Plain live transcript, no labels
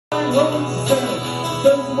hold the sound.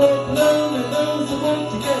 Those who walk alone and those who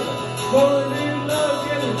walk together. Falling in love,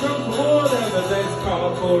 getting drunk or whatever. There's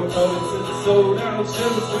cardboard poets and sold out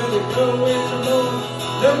shows where they go in the morning.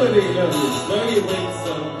 Nobody knows where you win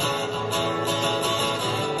some.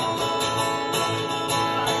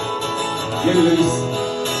 Get loose.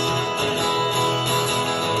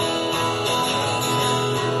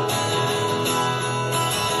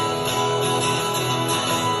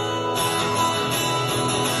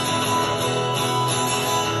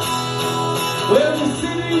 Well, the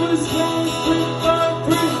city was closed brick by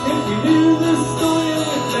brick. If you knew the story, it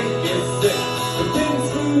would make you sick. But things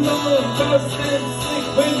move on fast and slick.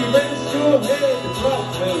 When you rest your head, the clock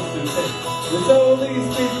tells to tick. There's all these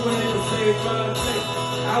people waiting to save my tick.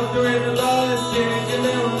 Out there in the lies, hanging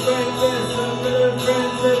out with friends. There's some good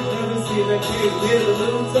friends that never see their kid. Here the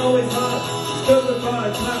moon's always hot, it's covered by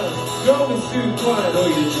clouds. You're always too quiet or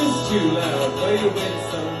you're just too loud. Where you win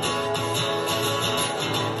some.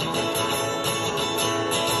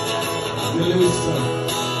 You lose some.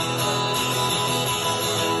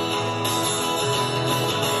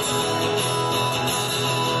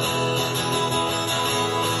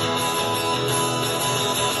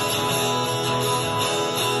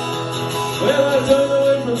 Well, I don't know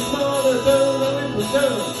if I'm smart, I don't know if I'm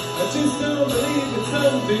dumb. I just don't believe it's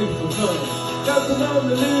undue for fun. Got them on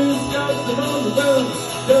the loose, got them on the run.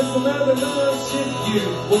 Doesn't matter much if you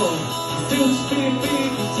won. You still speak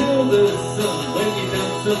big until the sun. When you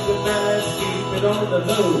done something bad, keep it on the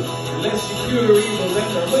low. Unless you're pure evil, then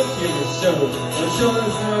I'll make you a show. I'm sure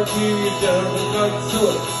that's not you don't look like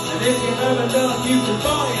sort. And if you have enough, you can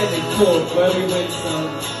buy any court where we win some.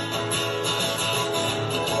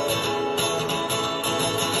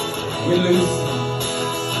 We lose some.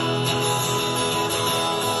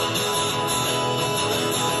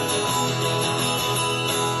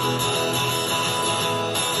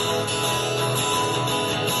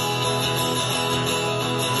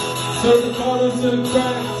 So the bottles are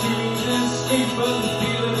cracked through the street, but the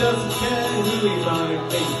dealer doesn't care who he might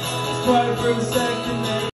be. It's quite a second.